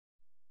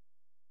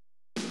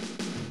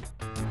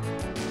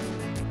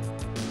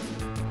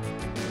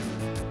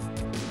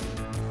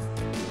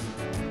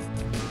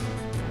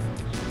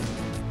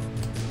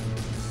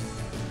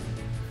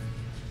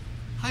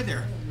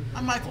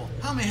I'm Michael.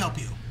 How may I help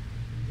you?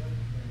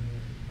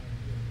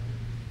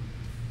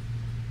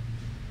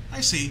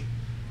 I see.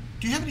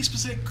 Do you have any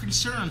specific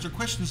concerns or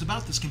questions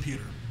about this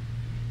computer?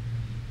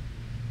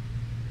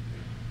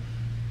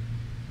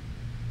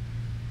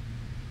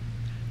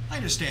 I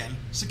understand.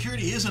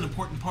 Security is an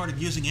important part of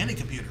using any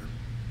computer.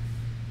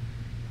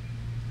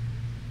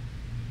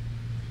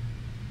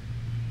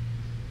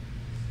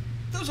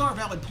 Those are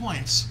valid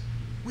points.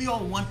 We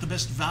all want the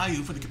best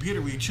value for the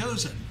computer we've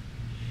chosen.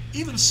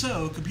 Even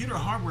so, computer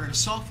hardware and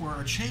software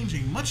are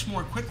changing much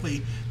more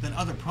quickly than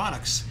other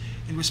products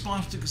in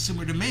response to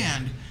consumer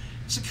demand,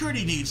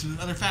 security needs, and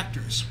other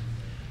factors.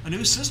 A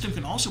new system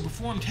can also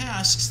perform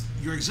tasks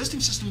your existing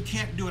system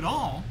can't do at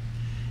all,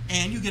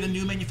 and you get a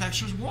new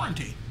manufacturer's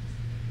warranty.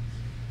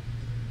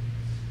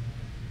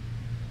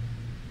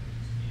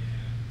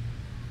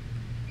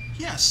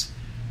 Yes,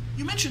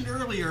 you mentioned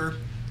earlier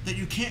that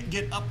you can't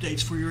get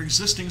updates for your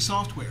existing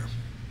software.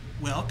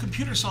 Well,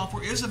 computer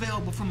software is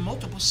available from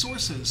multiple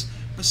sources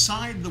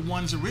beside the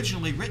ones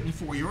originally written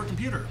for your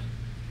computer.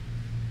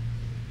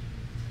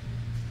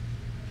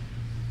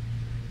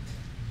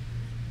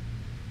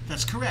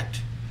 That's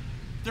correct.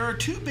 There are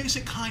two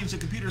basic kinds of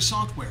computer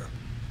software,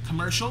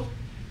 commercial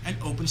and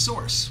open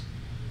source.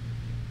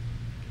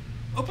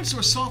 Open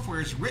source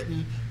software is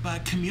written by a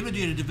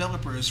community of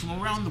developers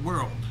from around the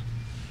world.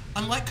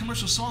 Unlike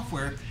commercial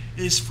software,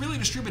 it is freely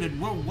distributed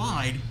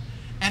worldwide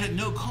and at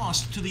no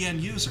cost to the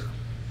end user.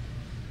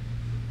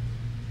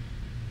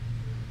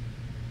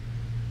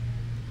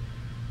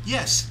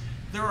 Yes,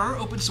 there are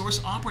open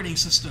source operating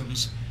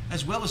systems,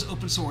 as well as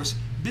open source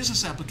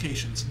business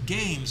applications,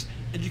 games,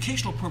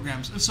 educational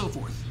programs, and so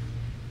forth.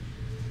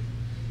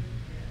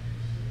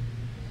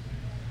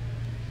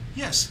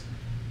 Yes,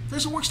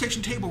 there's a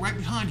workstation table right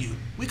behind you.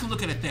 We can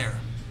look at it there.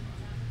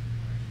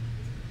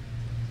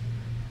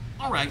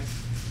 All right.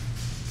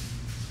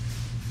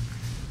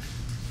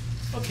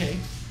 Okay,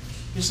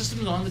 your system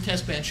is on the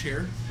test bench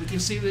here. We can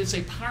see that it's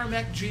a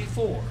PowerMac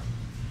G4.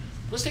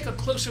 Let's take a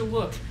closer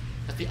look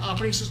at the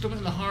operating system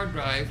and the hard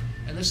drive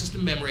and the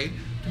system memory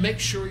to make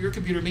sure your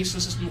computer meets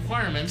the system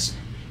requirements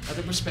of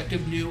the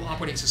prospective new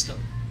operating system.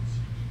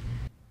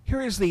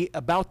 Here is the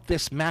About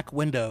This Mac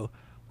window.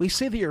 We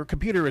see that your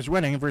computer is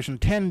running version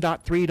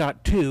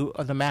 10.3.2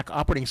 of the Mac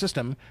operating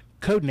system,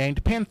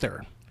 codenamed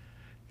Panther.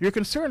 Your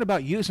concern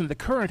about using the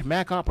current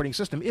Mac operating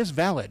system is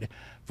valid.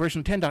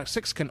 Version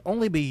 10.6 can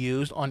only be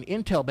used on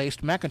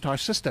Intel-based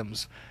Macintosh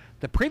systems.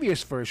 The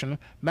previous version,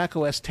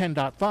 macOS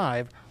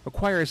 10.5,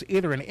 requires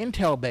either an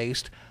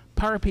Intel-based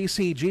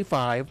PowerPC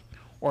G5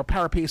 or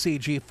PowerPC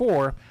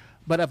G4,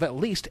 but of at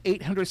least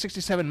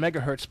 867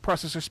 MHz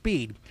processor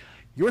speed.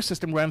 Your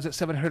system runs at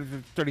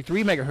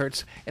 733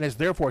 MHz and is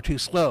therefore too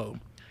slow.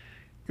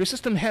 Your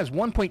system has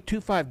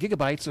 1.25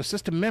 gigabytes of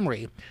system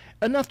memory,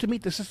 enough to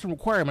meet the system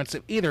requirements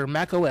of either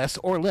macOS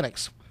or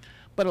Linux,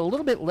 but a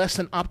little bit less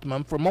than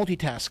optimum for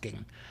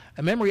multitasking.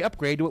 A memory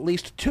upgrade to at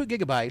least 2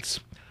 gigabytes,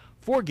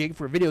 4 gig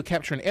for video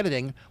capture and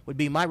editing would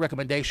be my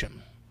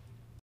recommendation.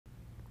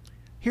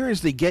 Here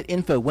is the Get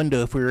Info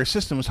window for your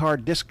system's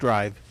hard disk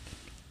drive.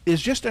 It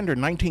is just under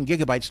 19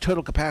 gigabytes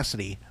total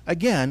capacity.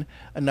 Again,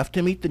 enough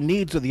to meet the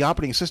needs of the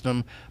operating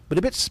system, but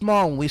a bit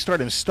small when we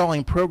start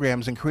installing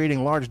programs and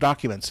creating large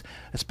documents,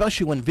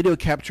 especially when video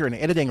capture and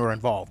editing are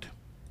involved.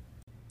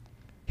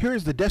 Here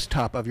is the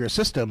desktop of your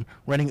system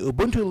running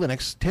Ubuntu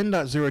Linux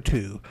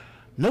 10.02.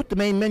 Note the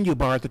main menu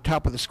bar at the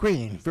top of the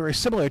screen, very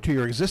similar to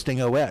your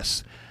existing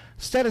OS.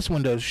 Status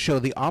windows show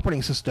the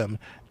operating system,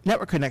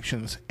 network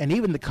connections, and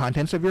even the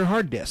contents of your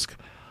hard disk.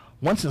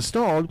 Once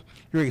installed,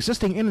 your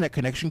existing internet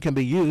connection can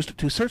be used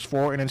to search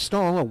for and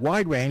install a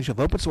wide range of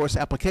open source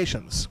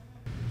applications.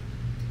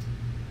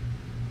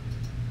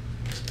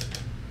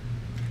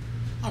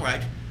 All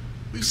right,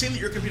 we've seen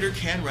that your computer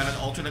can run an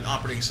alternate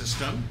operating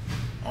system.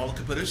 All the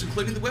computers,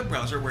 including the web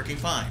browser, are working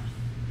fine.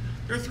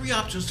 There are three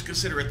options to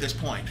consider at this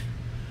point.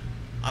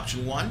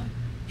 Option 1,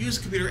 use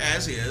the computer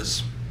as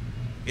is.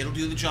 It'll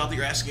do the job that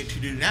you're asking it to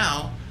do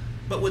now,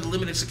 but with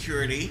limited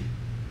security,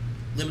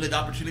 limited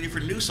opportunity for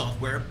new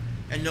software,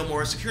 and no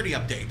more security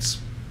updates.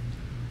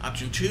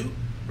 Option 2,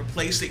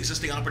 replace the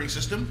existing operating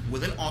system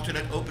with an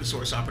alternate open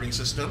source operating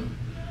system.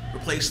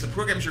 Replace the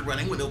programs you're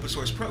running with open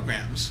source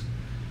programs.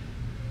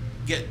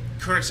 Get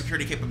current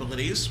security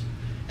capabilities,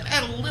 and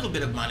add a little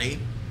bit of money,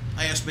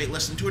 I estimate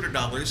less than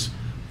 $200,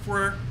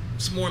 for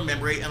some more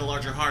memory and a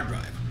larger hard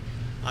drive.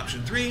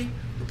 Option 3,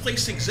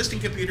 replace the existing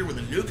computer with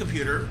a new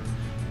computer,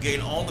 gain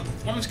all the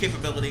performance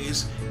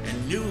capabilities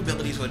and new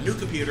abilities of a new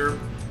computer,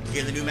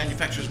 gain the new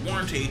manufacturer's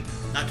warranty,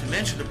 not to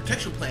mention the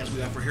protection plans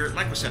we offer here at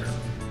Micro Center.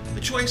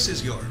 The choice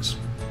is yours.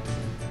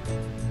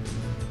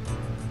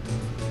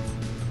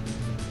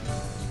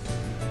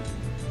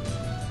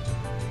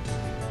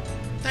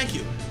 Thank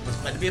you. I was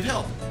glad to be of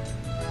help.